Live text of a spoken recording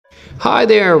Hi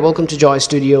there, welcome to Joy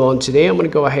Studio, and today I'm going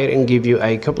to go ahead and give you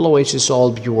a couple of ways to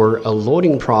solve your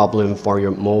loading problem for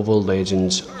your Mobile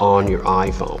Legends on your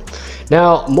iPhone.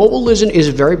 Now, Mobile Legends is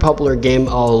a very popular game.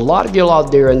 A lot of you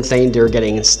out there and saying they're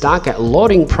getting stuck at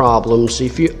loading problems.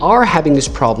 If you are having this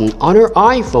problem on your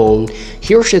iPhone,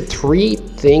 here's the 3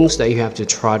 things that you have to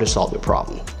try to solve the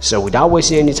problem. So without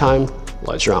wasting any time,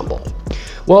 let's ramble.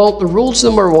 Well, the rules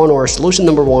number 1 or solution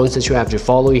number 1 that you have to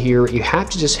follow here, you have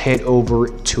to just head over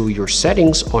to your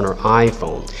settings on your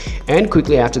iPhone, and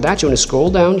quickly after that you want to scroll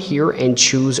down here and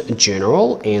choose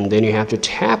general, and then you have to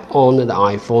tap on the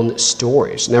iPhone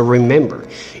storage. Now remember,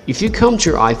 if you come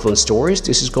to your iPhone storage,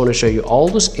 this is going to show you all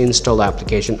those installed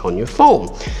applications on your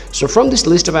phone. So from this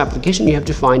list of applications you have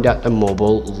to find out the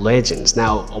Mobile Legends.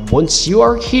 Now once you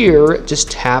are here,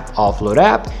 just tap offload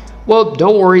app. Well,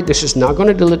 don't worry, this is not going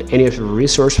to delete any of the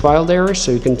resource file there,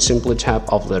 so you can simply tap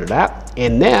offloaded app,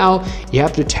 and now you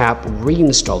have to tap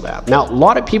reinstall app. Now a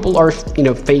lot of people are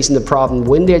facing the problem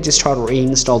when they just try to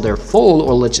reinstall their phone,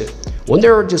 or when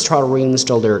they're just trying to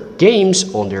reinstall their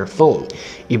games on their phone.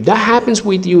 If that happens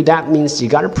with you, that means you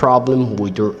got a problem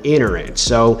with your internet.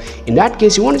 So in that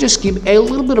case, you want to just give a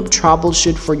little bit of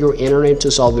troubleshoot for your internet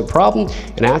to solve the problem,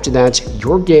 and after that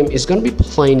your game is going to be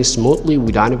playing smoothly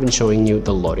without even showing you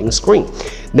the loading screen.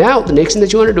 Now the next thing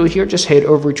that you want to do here, just head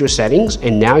over to your settings,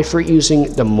 and now if you're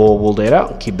using the mobile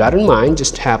data, keep that in mind,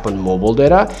 just tap on mobile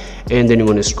data, and then you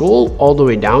want to scroll all the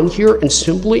way down here and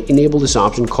simply enable this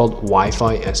option called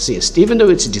Wi-Fi assist, even though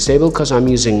it's disabled because I'm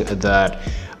using that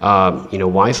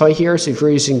Wi-Fi here. So if you're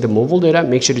using the mobile data,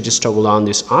 make sure to just toggle on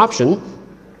this option,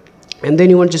 and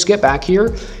then you want to just get back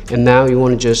here, and now you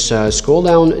want to just scroll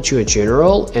down to a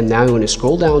general, and now you want to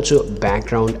scroll down to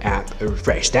background app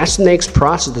refresh. That's the next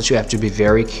process that you have to be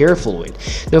very careful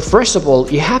with. Now first of all,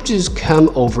 you have to just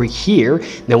come over here.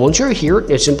 Now once you're here,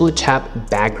 you simply tap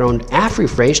background app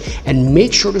refresh and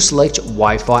make sure to select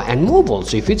Wi-Fi and mobile.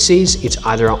 So if it says it's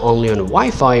either only on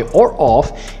Wi-Fi or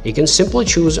off, you can simply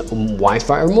choose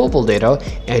Wi-Fi or mobile data,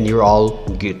 and you're all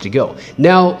good to go.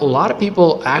 Now a lot of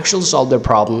people actually solve their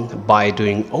problem by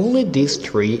doing only these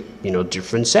 3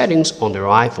 different settings on their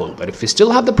iPhone. But if you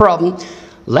still have the problem,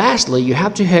 lastly you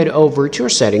have to head over to your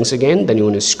settings again, then you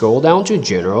want to scroll down to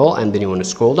general, and then you want to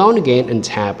scroll down again and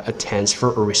tap a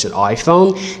transfer or reset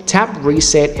iPhone, tap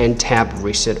reset, and tap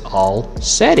reset all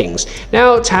settings.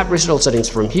 Now tap reset all settings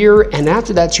from here, and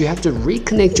after that you have to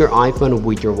reconnect your iPhone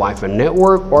with your Wi-Fi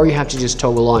network, or you have to just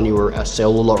toggle on your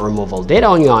cellular or mobile data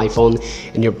on your iPhone,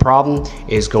 and your problem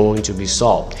is going to be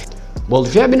solved. Well,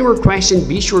 if you have any more questions,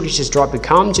 be sure to just drop a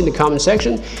comment in the comment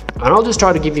section, and I'll just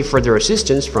try to give you further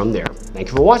assistance from there. Thank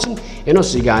you for watching, and I'll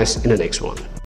see you guys in the next one.